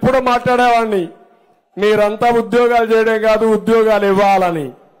 నేను ఎప్పుడు మాట్లాడేవాడిని, మీరంతా ఉద్యోగాలు చేయడం కాదు, ఉద్యోగాలు ఇవ్వాలని,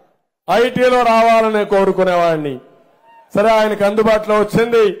 ఐటీలో రావాలని కోరుకునేవాడిని. సరే, ఆయనకు అందుబాటులో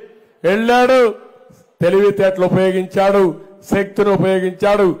వచ్చింది, వెళ్ళాడు, తెలివితేటలు ఉపయోగించాడు, శక్తిని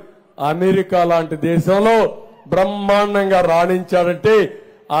ఉపయోగించాడు. అమెరికా లాంటి దేశంలో బ్రహ్మాండంగా రాణించాడంటే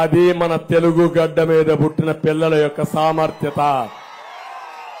అది మన తెలుగు గడ్డ మీద పుట్టిన పిల్లల యొక్క సామర్థ్యత.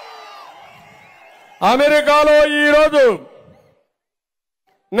 అమెరికాలో ఈరోజు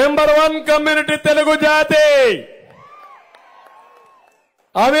నెంబర్ 1 కమ్యూనిటీ తెలుగు జాతి.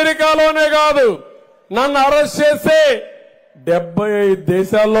 అమెరికాలోనే కాదు, నన్ను అరెస్ట్ చేసి 75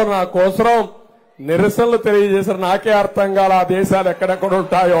 దేశాల్లో నా కోసం నిరసనలు తెలియజేశారు. నాకే అర్థం కాల ఆ దేశాలు ఎక్కడెక్కడ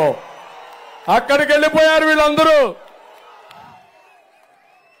ఉంటాయో. అక్కడికి వెళ్లిపోయారు వీళ్ళందరూ.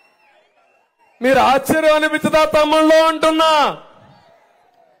 మీరు ఆశ్చర్యం అనిపించదా తమ్ముళ్ళు అంటున్నా.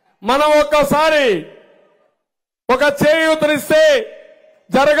 మనం ఒక్కసారి ఒక చేయూతనిస్తే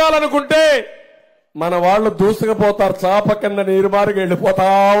జరగాలనుకుంటే మన వాళ్ళు దూసుకుపోతారు, చాప కింద నీరు మారికి వెళ్ళిపోతా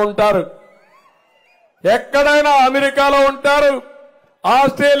ఉంటారు. ఎక్కడైనా అమెరికాలో ఉంటారు,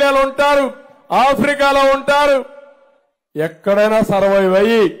 ఆస్ట్రేలియాలో ఉంటారు, ఆఫ్రికాలో ఉంటారు, ఎక్కడైనా సర్వైవ్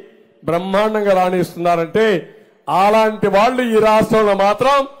అయ్యి బ్రహ్మాండంగా రాణిస్తున్నారంటే అలాంటి వాళ్ళు ఈ రాష్ట్రంలో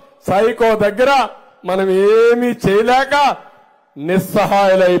మాత్రం సైకో దగ్గర మనం ఏమీ చేయలేక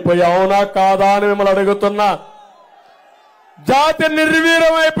నిస్సహాయులైపోయి అవునా కాదా అని మిమ్మల్ని అడుగుతున్నా. జాతి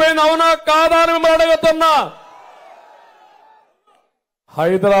నిర్వీర్యం అయిపోయింది అవునా కాదా అని మిమ్మల్ని అడుగుతున్నా.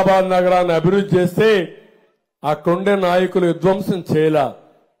 హైదరాబాద్ నగరాన్ని అభివృద్ధి చేస్తే అక్కడుండే నాయకులు విధ్వంసం చేయలా.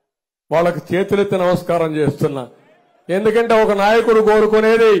 వాళ్ళకి చేతులెత్తి నమస్కారం చేస్తున్నా. ఎందుకంటే ఒక నాయకుడు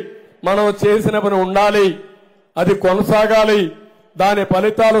కోరుకునేది మనం చేసిన పని ఉండాలి, అది కొనసాగాలి, దాని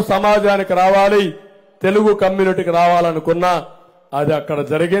ఫలితాలు సమాజానికి రావాలి, తెలుగు కమ్యూనిటీకి రావాలనుకున్నా అది అక్కడ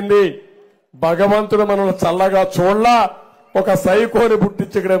జరిగింది. భగవంతుడు మనల్ని చల్లగా చూడలా, ఒక సైకోని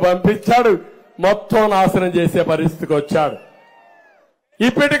పుట్టించి ఇక్కడ పంపించాడు, మొత్తం నాశనం చేసే పరిస్థితికి వచ్చాడు.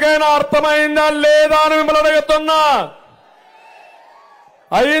 ఇప్పటికైనా అర్థమైందా లేదా అని మిమ్మల్ని అడుగుతున్నా.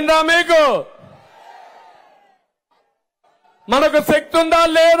 అయిందా మీకు? మనకు శక్తి ఉందా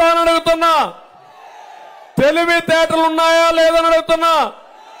లేదా అని అడుగుతున్నా. తెలివితేటలు ఉన్నాయా లేదని అడుగుతున్నా.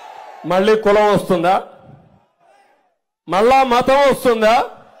 మళ్ళీ కులం వస్తుందా? మళ్ళా మతం వస్తుందా?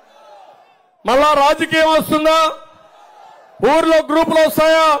 మళ్ళా రాజకీయం వస్తుందా? ఊర్లో గ్రూపులు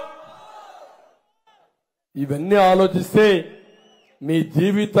వస్తాయా? ఇవన్నీ ఆలోచిస్తే మీ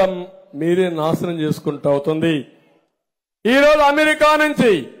జీవితం మీరే నాశనం చేసుకుంటూ అవుతుంది. ఈరోజు అమెరికా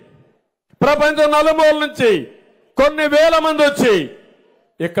నుంచి, ప్రపంచం నలుమూల నుంచి కొన్ని వేల మంది వచ్చి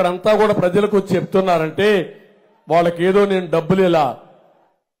ఇక్కడంతా కూడా ప్రజలకు చెప్తున్నారంటే వాళ్ళకి ఏదో నేను డబ్బులు ఇలా,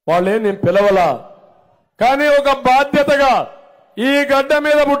 వాళ్ళే నేను పిలవలా, కానీ ఒక బాధ్యతగా ఈ గడ్డ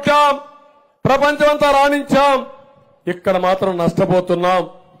మీద పుట్టాం, ప్రపంచమంతా రాణించాం, ఇక్కడ మాత్రం నష్టపోతున్నాం,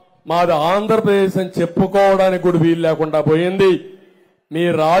 మాది ఆంధ్రప్రదేశ్ అని చెప్పుకోవడానికి కూడా వీలు లేకుండా పోయింది. మీ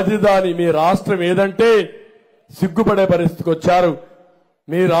రాజధాని, మీ రాష్ట్రం ఏదంటే సిగ్గుపడే పరిస్థితికి వచ్చారు.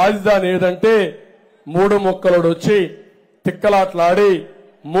 మీ రాజధాని ఏదంటే మూడు ముక్కలుడు వచ్చి తిక్కలాట్లాడి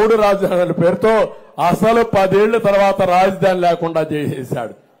 3 రాజధానుల పేరుతో అసలు 10 ఏళ్ల తర్వాత రాజధాని లేకుండా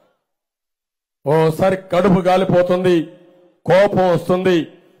చేసేశాడు. ఓసారి కడుపు గాలిపోతుంది, కోపం వస్తుంది,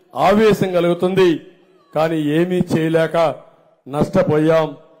 ఆవేశం కలుగుతుంది, కానీ ఏమీ చేయలేక నష్టపోయాం.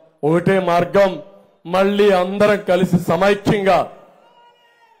 ఒకటే మార్గం, మళ్లీ అందరం కలిసి సమైక్యంగా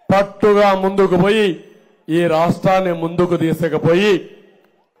పట్టుగా ముందుకు పోయి ఈ రాష్ట్రాన్ని ముందుకు తీసుకుపోయి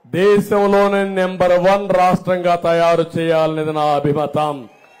దేశంలోనే నెంబర్ 1 రాష్ట్రంగా తయారు చేయాలనేది నా అభిమతం.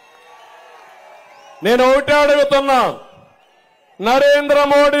 నేను ఒకటే అడుగుతున్నా, నరేంద్ర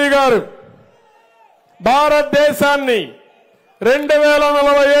మోడీ గారు భారతదేశాన్ని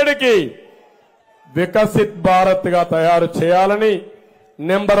 2047కి వికసిత్ భారత్ గా తయారు చేయాలని,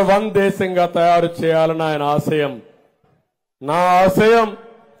 నెంబర్ 1 దేశంగా తయారు చేయాలని ఆయన ఆశయం. నా ఆశయం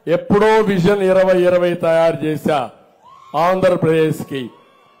ఎప్పుడో విజన్ 2020 తయారు చేశా ఆంధ్రప్రదేశ్కి.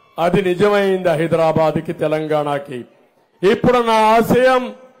 అది నిజమైంది హైదరాబాద్కి, తెలంగాణకి. ఇప్పుడు నా ఆశయం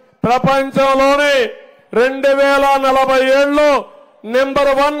ప్రపంచంలోనే 2047లో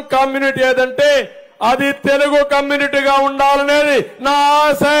నెంబర్ 1 కమ్యూనిటీ ఏదంటే అది తెలుగు కమ్యూనిటీగా ఉండాలనేది నా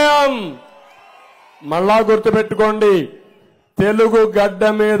ఆశయం. మళ్ళా గుర్తుపెట్టుకోండి, తెలుగు గడ్డ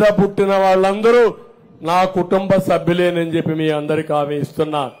మీద పుట్టిన వాళ్ళందరూ నా కుటుంబ సభ్యులేనని చెప్పి మీ అందరికీ హామీ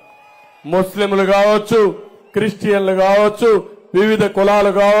ఇస్తున్నా. ముస్లింలు కావచ్చు, క్రిస్టియన్లు కావచ్చు, వివిధ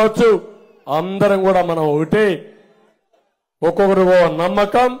కులాలు కావచ్చు, అందరం కూడా మనం ఒకటే. ఒక్కొక్కరికో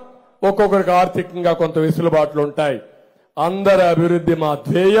నమ్మకం, ఒక్కొక్కరికి ఆర్థికంగా కొంత వెసులుబాట్లు ఉంటాయి. అందరి అభివృద్ధి మా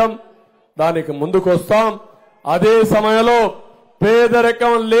ధ్యేయం, దానికి ముందుకొస్తాం. అదే సమయంలో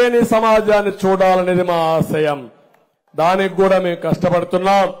పేదరికం లేని సమాజాన్ని చూడాలనేది మా ఆశయం. దానికి కూడా మేము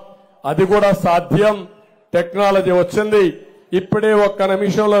కష్టపడుతున్నాం. అది కూడా సాధ్యం. టెక్నాలజీ వచ్చింది. ఇప్పుడే ఒక్క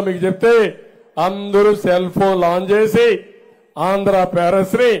నిమిషంలో మీకు చెప్తే అందరూ సెల్ ఫోన్ లాంచ్ చేసి ఆంధ్ర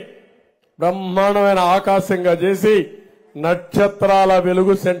ప్యాలెస్ ని బ్రహ్మాండమైన ఆకాశంగా చేసి నక్షత్రాల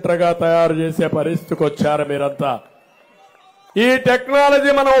వెలుగు సెంటర్ గా తయారు చేసే పరిస్థితికి వచ్చారు మీరంతా. ఈ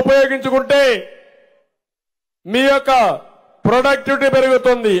టెక్నాలజీ మనం ఉపయోగించుకుంటే మీ యొక్క ప్రొడక్టివిటీ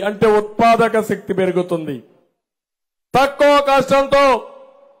పెరుగుతుంది, అంటే ఉత్పాదక శక్తి పెరుగుతుంది. తక్కువ కష్టంతో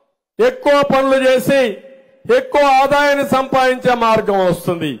ఎక్కువ పనులు చేసి ఎక్కువ ఆదాయాన్ని సంపాదించే మార్గం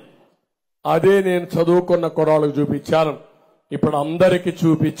వస్తుంది. అదే నేను చదువుకున్న కుర్రాళ్ళకు చూపించాను. ఇప్పుడు అందరికీ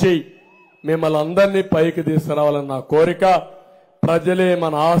చూపించి మిమ్మల్ని అందరినీ పైకి తీసుకురావాలని నా కోరిక. ప్రజలే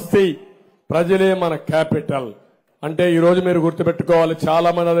మన ఆస్తి, ప్రజలే మన క్యాపిటల్. అంటే ఈ రోజు మీరు గుర్తుపెట్టుకోవాలి, చాలా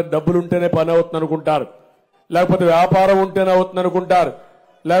మంది డబ్బులు ఉంటేనే పని అవుతుంది అనుకుంటారు, లేకపోతే వ్యాపారం ఉంటేనే అవుతుంది అనుకుంటారు,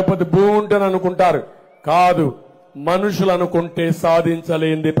 లేకపోతే భూమి ఉంటేనే అనుకుంటారు. కాదు, మనుషులు అనుకుంటే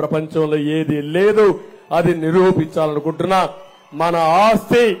సాధించలేనిది ప్రపంచంలో ఏది లేదు. అది నిరూపించాలనుకుంటున్నా. మన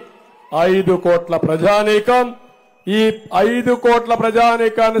ఆస్తి 5 కోట్ల ప్రజానీకం. ఈ 5 కోట్ల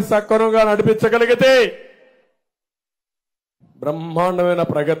ప్రజానీకాన్ని సక్రమంగా నడిపించగలిగితే బ్రహ్మాండమైన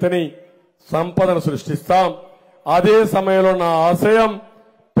ప్రగతిని, సంపదను సృష్టిస్తాం. అదే సమయంలో నా ఆశయం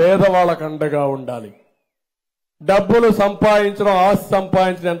పేదవాళ్ళకు అండగా ఉండాలి. డబ్బులు సంపాదించడం, ఆస్తి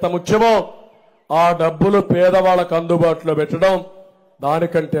సంపాదించడం ఎంత ముఖ్యమో ఆ డబ్బులు పేదవాళ్ళకు అందుబాటులో పెట్టడం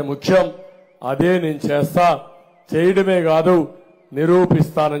దానికంటే ముఖ్యం. అదే నేను చేస్తా. చేయడమే కాదు,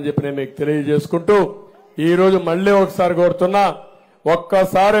 నిరూపిస్తానని చెప్పి నేను మీకు తెలియజేసుకుంటూ ఈ రోజు మళ్ళీ ఒకసారి కోరుతున్నా,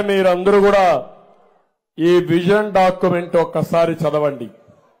 ఒక్కసారి మీరందరూ కూడా ఈ విజన్ డాక్యుమెంట్ ఒక్కసారి చదవండి.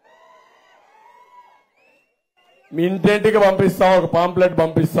 మీ ఇంటింటికి పంపిస్తాం, ఒక పాంప్లెట్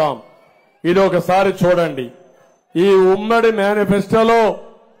పంపిస్తాం. ఇది ఒకసారి చూడండి. ఈ ఉమ్మడి మేనిఫెస్టోలో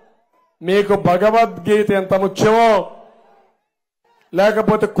మీకు భగవద్గీత ఎంత ముఖ్యమో,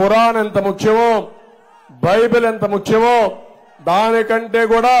 లేకపోతే ఖురాన్ ఎంత ముఖ్యమో, బైబిల్ ఎంత ముఖ్యమో, దానికంటే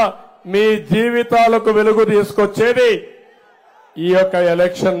కూడా మీ జీవితాలకు వెలుగు తీసుకొచ్చేది ఈ యొక్క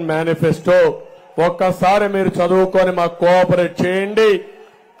ఎలక్షన్ మేనిఫెస్టో. ఒక్కసారి మీరు చదువుకొని మాకు కోఆపరేట్ చేయండి.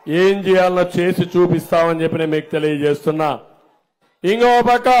 ఏం చేయాలనో చేసి చూపిస్తామని చెప్పి నేను మీకు తెలియజేస్తున్నా. ఇంకో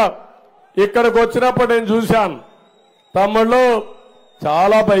పక్క ఇక్కడికి వచ్చినప్పుడు నేను చూశాను, తమ్ముళ్ళు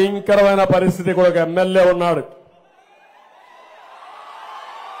చాలా భయంకరమైన పరిస్థితి. కూడా ఒక ఎమ్మెల్యే ఉన్నాడు,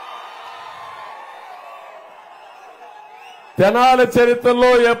 తెనాలి చరిత్రలో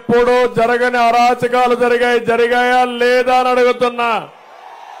ఎప్పుడూ జరగని అరాచకాలు జరిగాయా లేదా అని అడుగుతున్నా.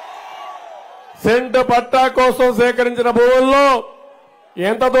 సెంట్ పట్టా కోసం సేకరించిన భూముల్లో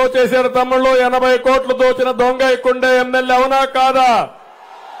ఎంత దోచేశారు తమ్ముళ్ళు? 80 కోట్లు దోచిన దొంగ ఇక్కడే ఎమ్మెల్యే, అవునా కాదా?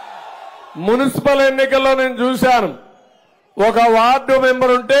 మున్సిపల్ ఎన్నికల్లో నేను చూశాను, ఒక వార్డు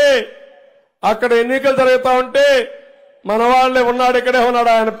మెంబర్ ఉంటే అక్కడ ఎన్నికలు జరుగుతా ఉంటే మన వాళ్ళే ఉన్నాడు, ఇక్కడే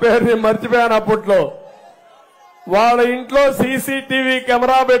ఉన్నాడు, ఆయన పేరు నేను మర్చిపోయాను అప్పట్లో. వాళ్ళ ఇంట్లో సీసీటీవీ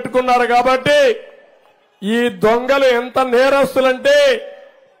కెమెరా పెట్టుకున్నారు. కాబట్టి ఈ దొంగలు ఎంత నేరస్తులంటే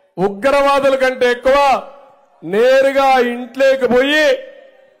ఉగ్రవాదుల కంటే ఎక్కువ నేరుగా ఇంట్లోకి పోయి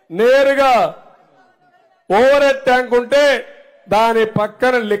నేరుగా ఓవర్ హెడ్ ట్యాంక్ ఉంటే దాని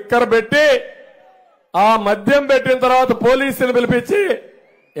పక్కన లిక్కర్ పెట్టి ఆ మద్యం పెట్టిన తర్వాత పోలీసులు పిలిపించి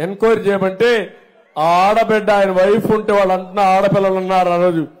ఎంక్వైరీ చేయమంటే ఆ ఆడబిడ్డ, ఆయన వైఫ్ ఉంటే వాళ్ళు అంటున్న ఆడపిల్లలు ఉన్నారు. ఆ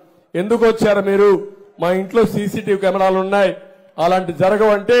రోజు ఎందుకు వచ్చారు మీరు? మా ఇంట్లో సీసీటీవీ కెమెరాలు ఉన్నాయి, అలాంటి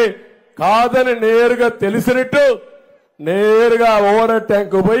జరగవంటే కాదని నేరుగా తెలిసినట్టు నేరుగా ఓవర్ హెడ్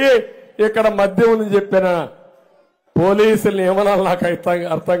ట్యాంక్ పోయి ఇక్కడ మద్యం ఉందని చెప్పిన పోలీసుల్ని ఏమనాలి నాకు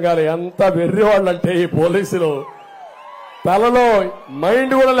అర్థం కాలే. ఎంత వెర్రి వాళ్ళంటే ఈ పోలీసులు తలలో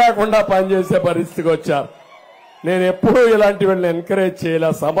మైండ్ కూడా లేకుండా పనిచేసే పరిస్థితికి వచ్చారు. నేను ఎప్పుడూ ఇలాంటి వీళ్ళని ఎంకరేజ్ చేయలే,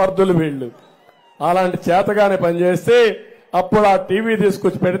 సమర్థులు వీళ్ళు. అలాంటి చేతగానే పనిచేస్తే అప్పుడు ఆ టీవీ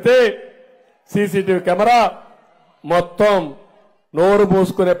తీసుకొచ్చి పెడితే సీసీటీవీ కెమెరా మొత్తం నోరు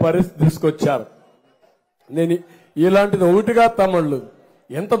మూసుకునే పరిస్థితి తీసుకొచ్చారు. నేను ఇలాంటిది ఒకటిగా తమ్ముళ్ళు,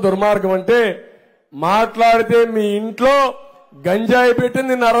 ఎంత దుర్మార్గం అంటే మాట్లాడితే మీ ఇంట్లో గంజాయి పెట్టి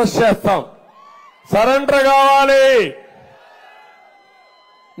నిన్ను అరెస్ట్ చేస్తాం, సరెండర్ కావాలి.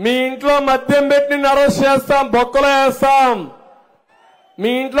 మీ ఇంట్లో మద్యం పెట్టి నిన్ను అరెస్ట్ చేస్తాం, బొక్కలో వేస్తాం. మీ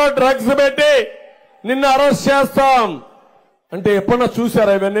ఇంట్లో డ్రగ్స్ పెట్టి నిన్ను అరెస్ట్ చేస్తాం. అంటే ఎప్పుడన్నా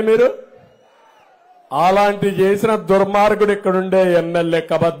చూసారా ఇవన్నీ మీరు? అలాంటి చేసిన దుర్మార్గుడు ఇక్కడుండే ఎమ్మెల్యే.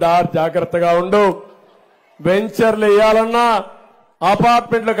 కబద్దార్, జాగ్రత్తగా ఉండు. వెంచర్లు వేయాలన్నా,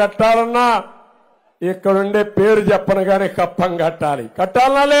 అపార్ట్మెంట్లు కట్టాలన్నా ఇక్కడుండే పేరు చెప్పను కానీ కప్పం కట్టాలి.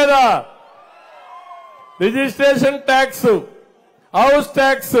 కట్టాలనా లేదా? రిజిస్ట్రేషన్ ట్యాక్స్, హౌస్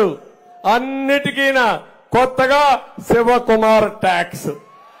ట్యాక్స్ అన్నిటికీనా కొత్తగా శివకుమార్ ట్యాక్స్,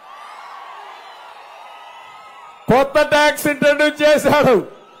 కొత్త ట్యాక్స్ ఇంట్రడ్యూస్ చేశాడు.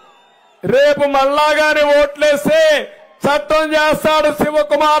 రేపు మళ్ళాగానే ఓట్లేస్తే చట్టం చేస్తాడు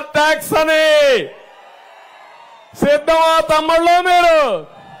శివకుమార్ ట్యాక్స్ అని. సిద్ధమా తమ్ముళ్ళు మీరు?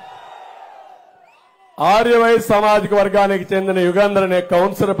 ఆర్యవై సామాజిక వర్గానికి చెందిన యుగంధర్ అనే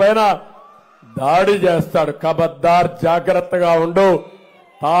కౌన్సిలర్ పైన దాడి చేస్తాడు. కబద్దార్, జాగ్రత్తగా ఉండు,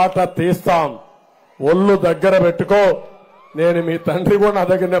 తాట తీస్తాం. ఒళ్ళు దగ్గర పెట్టుకో. నేను మీ తండ్రి కూడా నా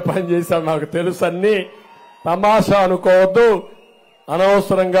దగ్గరనే పనిచేశాను, నాకు తెలుసు. అన్ని తమాషా అనుకోవద్దు,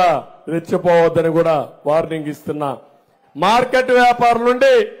 అనవసరంగా రెచ్చిపోవద్దని కూడా వార్నింగ్ ఇస్తున్నా. మార్కెట్ వ్యాపారుల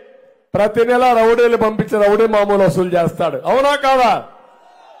నుండి ప్రతి నెల రౌడీలు పంపించి రౌడీ మామూలు వసూలు చేస్తాడు, అవునా కాదా?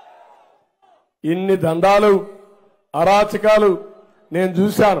 ఇన్ని దందాలు, అరాచకాలు నేను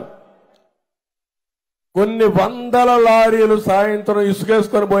చూశాను. కొన్ని వందల లారీలు సాయంత్రం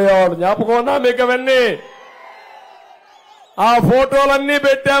ఇసుకేసుకొని పోయేవాడు. జ్ఞాపకం ఉన్నా మీకు అవన్నీ? ఆ ఫోటోలన్నీ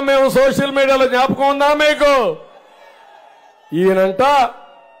పెట్టాం మేము సోషల్ మీడియాలో. జ్ఞాపకం ఉందా మీకు? ఈయనంట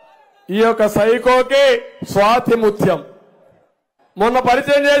ఈ యొక్క సైకోకి స్వాతి ముత్యం. మొన్న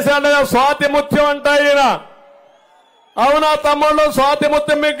పరిచయం చేశాడు స్వాతి ముత్యం అంట ఈయన. అవునా తమ్ముళ్ళు? స్వాతి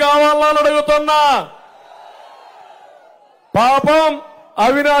ముత్యం మీకు కావాలని అడుగుతున్నా. పాపం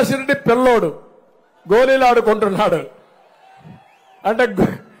అవినాష్ రెడ్డి పిల్లోడు గోళీలు ఆడుకుంటున్నాడు. అంటే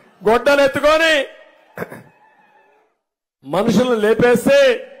గొడ్డలు ఎత్తుకొని మనుషులను లేపేస్తే,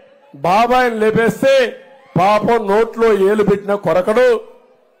 బాబాయిని లేపేస్తే పాపం నోట్లో ఏలు పెట్టిన కొరకడు,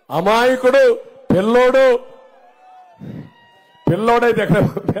 అమాయకుడు, పిల్లోడైతే ఎక్కడ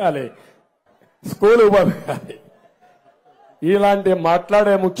పంపించాలి? స్కూలుకు పంపించాలి. ఇలాంటి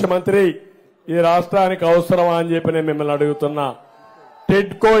మాట్లాడే ముఖ్యమంత్రి ఈ రాష్ట్రానికి అవసరమా అని చెప్పి నేను మిమ్మల్ని అడుగుతున్నా.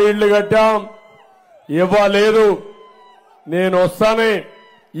 టిడ్కో ఇళ్లు కట్టాం, ఇవ్వలేదు. నేను వస్తానే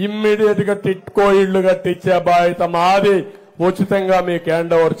ఇమ్మీడియట్ గా టిడ్కో ఇళ్లు కట్టించే బాధ్యత మాది. ఉచితంగా మీకు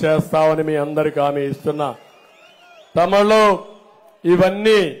హ్యాండ్ ఓవర్ చేస్తామని మీ అందరికీ హామీ ఇస్తున్నా. తమలో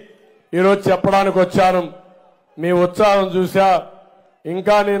ఇవన్నీ ఈరోజు చెప్పడానికి వచ్చాను. మీ ఉత్సాహం చూసా.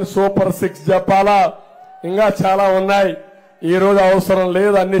 ఇంకా నేను సూపర్ 6 చెప్పాలా? ఇంకా చాలా ఉన్నాయి. ఈరోజు అవసరం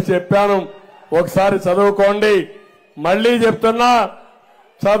లేదు, అన్ని చెప్పాను. ఒకసారి చదువుకోండి. మళ్లీ చెప్తున్నా,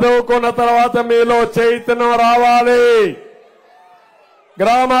 చదువుకున్న తర్వాత మీలో చైతన్యం రావాలి.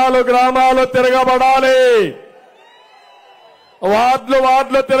 గ్రామాలు తిరగబడాలి.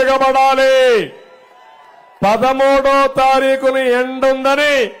 వార్డులు తిరగబడాలి. 13వ తారీఖుని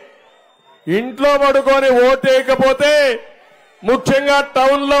ఎండుందని ఇంట్లో పడుకొని ఓటేయకపోతే, ముఖ్యంగా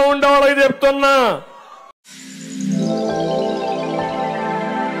టౌన్ లో ఉండే వాళ్ళకి చెప్తున్నా,